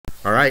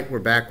All right, we're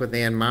back with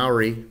Ann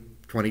Mowery,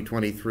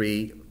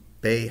 2023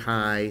 Bay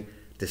High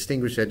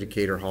Distinguished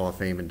Educator Hall of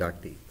Fame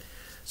inductee.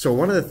 So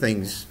one of the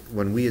things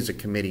when we as a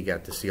committee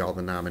got to see all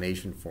the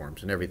nomination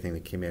forms and everything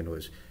that came in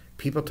was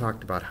people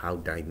talked about how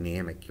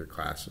dynamic your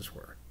classes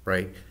were,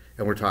 right?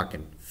 And we're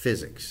talking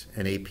physics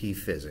and AP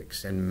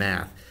physics and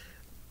math.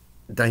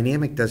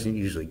 Dynamic doesn't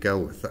usually go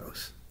with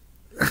those.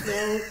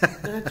 No,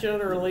 not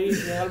generally.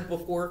 A lot of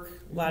bookwork,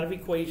 a lot of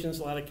equations,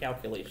 a lot of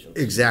calculations.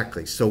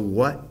 Exactly. So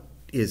what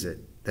is it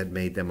that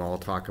made them all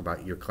talk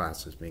about your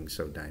classes being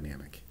so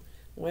dynamic?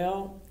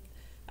 Well,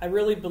 I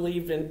really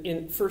believed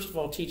in first of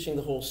all, teaching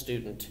the whole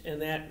student. And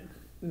that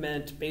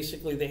meant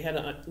basically they had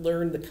to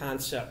learn the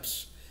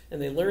concepts. And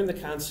they learned the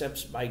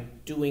concepts by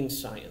doing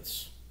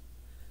science.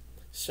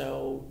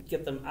 So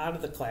get them out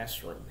of the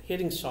classroom,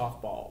 hitting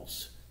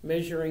softballs,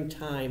 measuring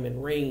time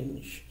and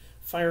range,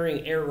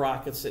 firing air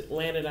rockets that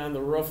landed on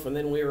the roof, and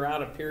then we were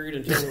out a period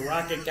until the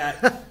rocket got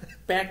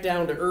back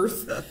down to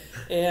Earth,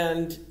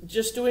 and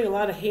just doing a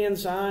lot of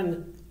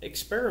hands-on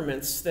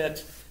experiments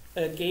that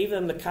gave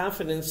them the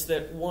confidence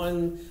that,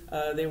 one,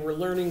 they were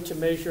learning to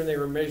measure, and they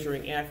were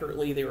measuring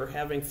accurately, they were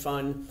having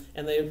fun,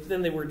 and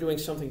then they were doing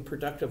something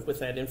productive with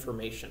that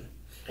information.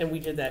 And we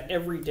did that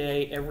every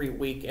day, every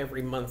week,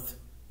 every month,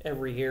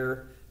 every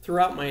year,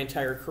 throughout my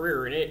entire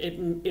career.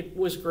 And it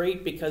was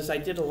great because I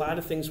did a lot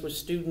of things with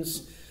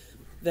students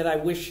that I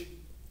wish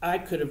I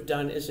could have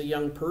done as a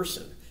young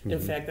person. In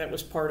fact, that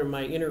was part of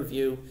my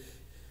interview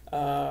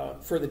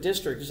for the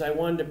district, is I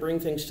wanted to bring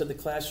things to the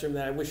classroom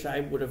that I wish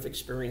I would have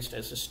experienced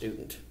as a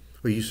student.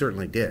 Well, you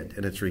certainly did,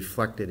 and it's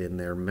reflected in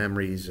their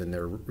memories and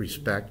their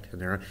respect.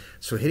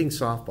 So hitting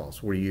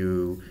softballs, were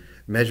you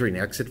measuring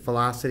exit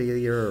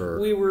velocity or?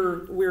 We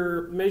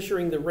were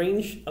measuring the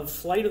range of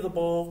flight of the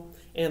ball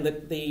and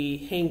the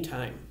hang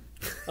time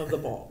of the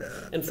ball.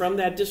 And from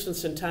that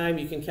distance in time,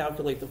 you can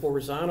calculate the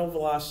horizontal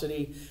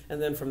velocity, and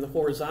then from the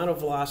horizontal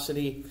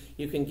velocity,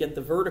 you can get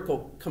the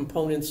vertical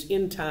components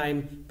in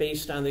time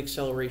based on the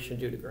acceleration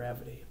due to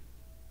gravity.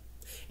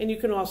 And you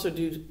can also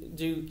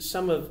do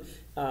some of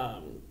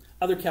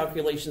other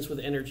calculations with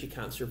energy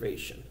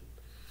conservation.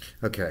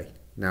 Okay.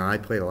 Now, I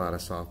played a lot of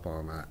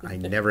softball, and I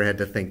never had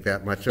to think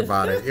that much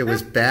about it. It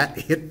was bat,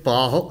 hit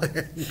ball.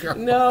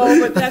 No,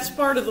 but that's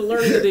part of the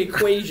learning of the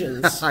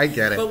equations. I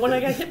get it. But when I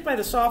got hit by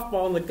the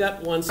softball in the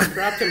gut once and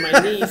dropped to my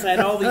knees, I had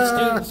all these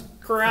students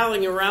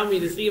corralling around me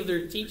to see if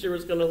their teacher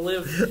was going to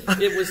live.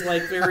 It was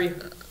like very,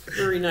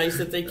 very nice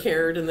that they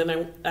cared. And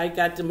then I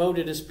got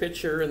demoted as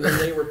pitcher, and then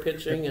they were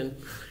pitching.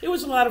 And it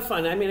was a lot of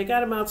fun. I mean, I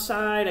got them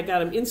outside. I got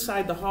them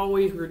inside the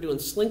hallway. We were doing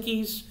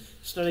slinkies,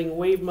 studying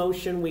wave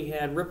motion. We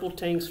had ripple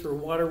tanks for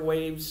water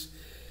waves.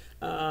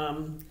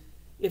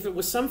 If it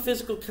was some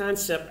physical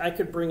concept, I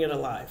could bring it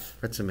alive.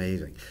 That's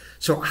amazing.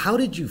 So how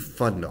did you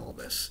fund all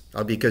this?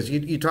 Because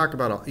you talk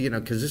about,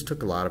 because this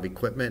took a lot of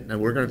equipment,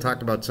 and we're going to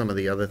talk about some of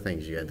the other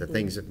things you had, the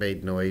things that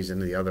made noise in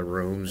the other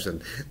rooms.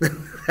 And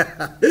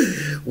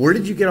where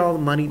did you get all the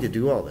money to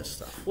do all this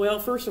stuff? Well,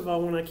 first of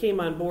all, when I came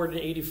on board in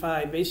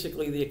 '85,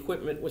 basically the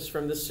equipment was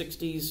from the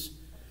 60s,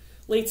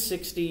 late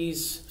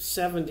 60s,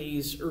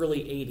 70s, early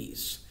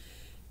 80s.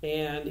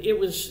 And it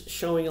was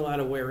showing a lot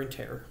of wear and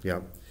tear.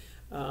 Yep.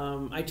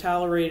 I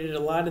tolerated a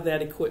lot of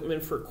that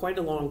equipment for quite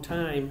a long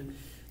time.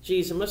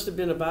 Geez, it must have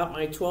been about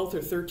my 12th or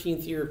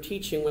 13th year of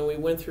teaching when we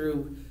went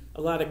through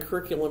a lot of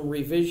curriculum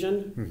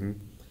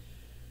revision.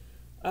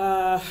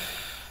 Through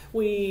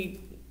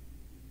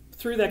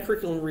that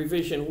curriculum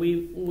revision,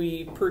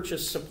 we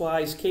purchased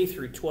supplies K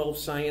through 12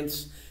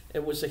 science.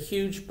 It was a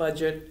huge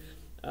budget.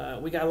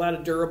 We got a lot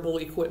of durable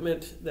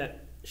equipment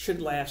that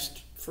should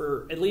last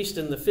for, at least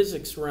in the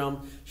physics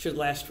realm, should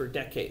last for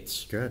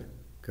decades. Good,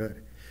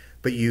 good.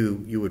 But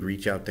you would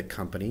reach out to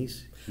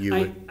companies?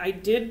 I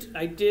did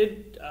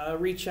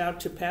reach out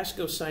to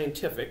Pasco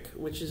Scientific,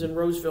 which is in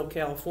Roseville,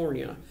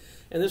 California.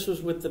 And this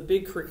was with the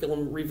big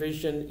curriculum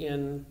revision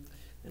in,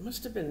 it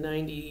must have been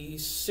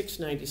 96,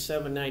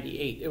 97,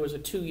 98. It was a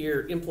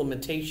 2-year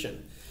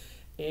implementation.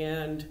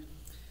 And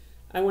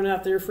I went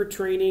out there for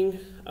training.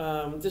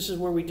 This is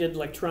where we did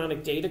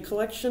electronic data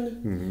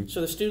collection.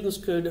 So the students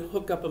could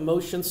hook up a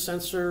motion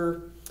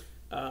sensor.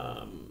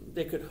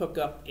 They could hook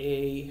up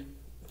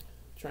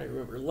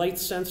light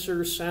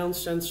sensors, sound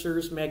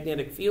sensors,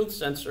 magnetic field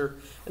sensor,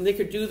 and they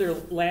could do their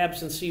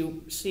labs and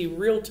see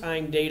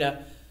real-time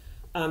data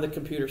on the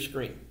computer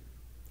screen.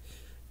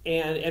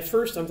 And at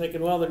first I'm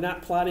thinking, well, they're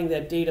not plotting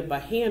that data by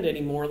hand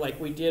anymore like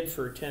we did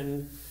for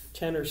 10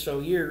 or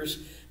so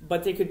years,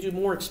 but they could do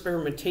more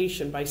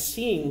experimentation by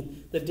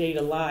seeing the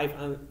data live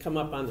come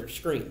up on their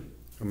screen.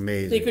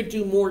 Amazing. They could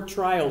do more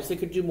trials, they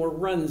could do more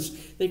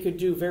runs, they could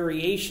do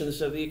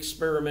variations of the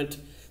experiment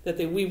that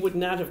we would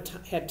not have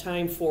had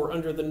time for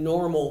under the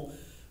normal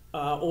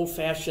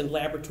old-fashioned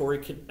laboratory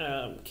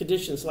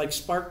conditions, like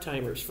spark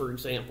timers, for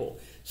example.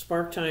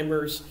 Spark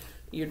timers,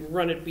 you'd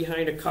run it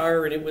behind a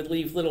car and it would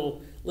leave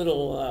little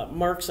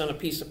marks on a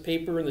piece of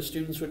paper, and the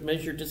students would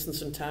measure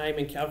distance and time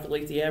and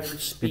calculate the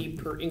average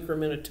speed per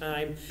increment of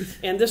time.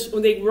 And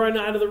when they'd run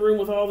out of the room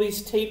with all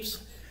these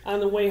tapes on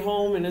the way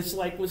home, and it's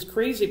like, was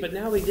crazy, but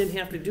now they didn't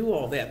have to do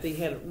all that. They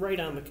had it right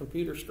on the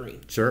computer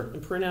screen. Sure.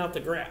 And print out the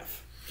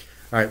graph.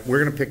 All right, we're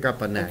going to pick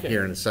up on that Okay.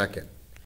 here in a second.